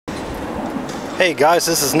Hey guys,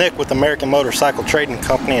 this is Nick with American Motorcycle Trading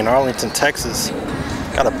Company in Arlington, Texas.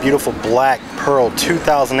 Got a beautiful black pearl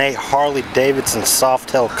 2008 Harley Davidson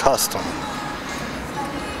Softail Custom.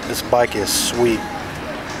 This bike is sweet.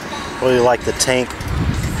 Really like the tank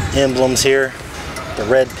emblems here. The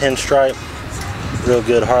red pinstripe. Real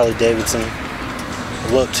good Harley Davidson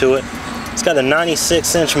look to it. It's got a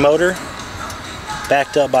 96-inch motor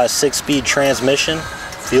backed up by a 6-speed transmission,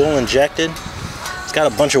 fuel injected. It's got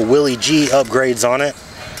a bunch of Willie G upgrades on it.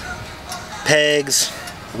 Pegs,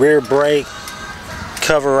 rear brake,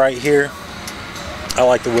 cover right here. I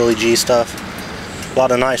like the Willie G stuff. A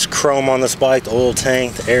lot of nice chrome on this bike, the oil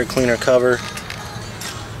tank, the air cleaner cover.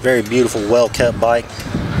 Very beautiful, well-kept bike.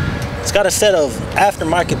 It's got a set of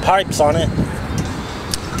aftermarket pipes on it.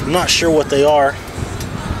 I'm not sure what they are.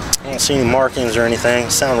 I don't see any markings or anything.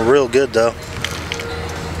 Sound real good though.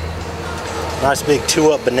 Nice big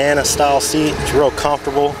 2-up banana style seat. It's real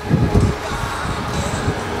comfortable.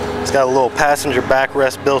 It's got a little passenger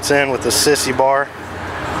backrest built in with the sissy bar.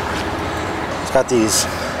 It's got these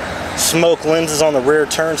smoke lenses on the rear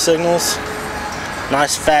turn signals.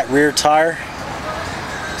 Nice fat rear tire.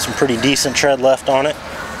 Some pretty decent tread left on it.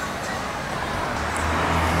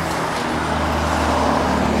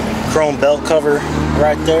 Chrome belt cover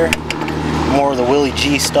right there. More of the Willie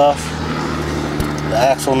G stuff. The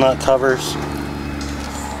axle nut covers.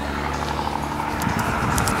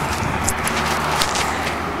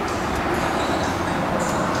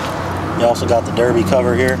 You also got the derby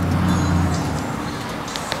cover here.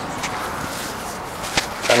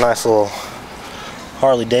 Got a nice little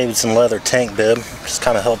Harley Davidson leather tank bib. Just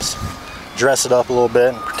kind of helps dress it up a little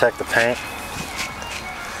bit and protect the paint.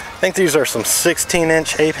 I think these are some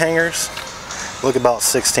 16-inch ape hangers. Look about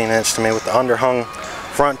 16-inch to me, with the underhung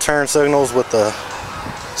front turn signals with the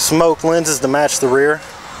smoke lenses to match the rear.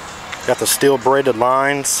 Got the steel braided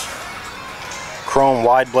lines, chrome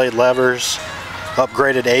wide blade levers,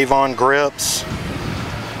 upgraded Avon grips.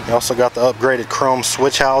 You also got the upgraded chrome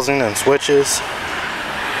switch housing and switches.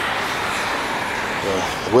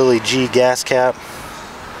 The Willie G gas cap.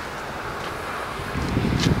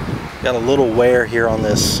 Got a little wear here on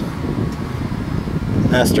this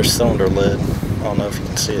master cylinder lid. I don't know if you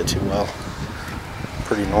can see it too well.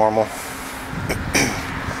 Pretty normal.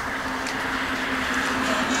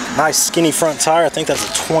 Nice skinny front tire. I think that's a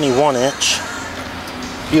 21-inch.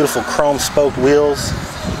 Beautiful chrome spoked wheels.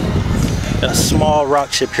 Got a small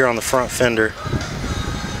rock chip here on the front fender.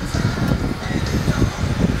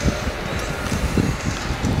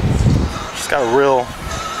 Just got a real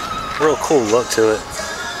cool look to it.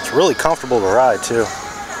 It's really comfortable to ride too.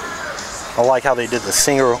 I like how they did the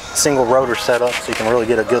single rotor setup, so you can really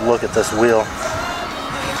get a good look at this wheel.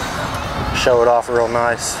 Show it off real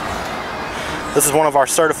nice. This is one of our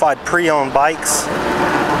certified pre-owned bikes.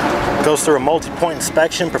 It goes through a multi-point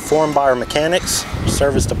inspection performed by our mechanics,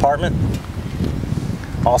 service department.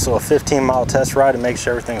 Also a 15-mile test ride to make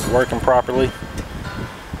sure everything's working properly.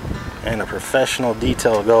 And a professional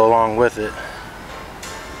detail to go along with it.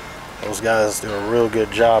 Those guys do a real good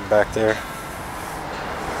job back there.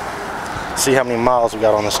 See how many miles we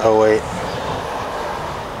got on this 08.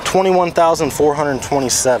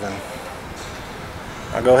 21,427.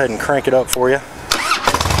 I'll go ahead and crank it up for you.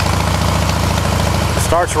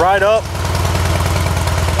 Starts right up.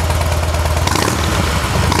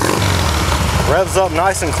 Revs up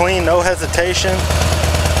nice and clean, no hesitation.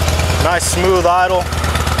 Nice smooth idle.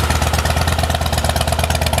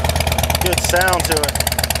 Good sound to it.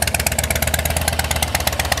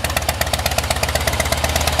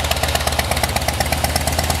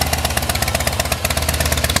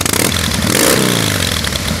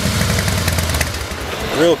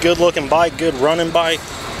 Real good looking bike, good running bike.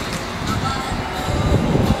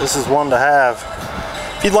 This is one to have.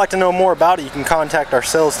 If you'd like to know more about it, you can contact our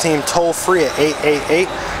sales team toll free at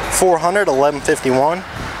 888-400-1151,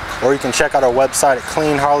 or you can check out our website at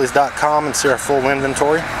cleanharleys.com and see our full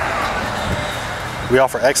inventory. We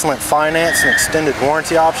offer excellent finance and extended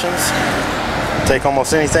warranty options. Take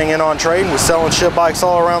almost anything in on trade, and we sell and ship bikes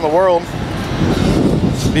all around the world.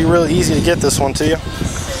 It'd be really easy to get this one to you.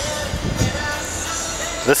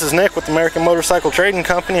 This is Nick with American Motorcycle Trading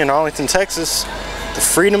Company in Arlington, Texas. The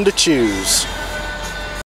freedom to choose.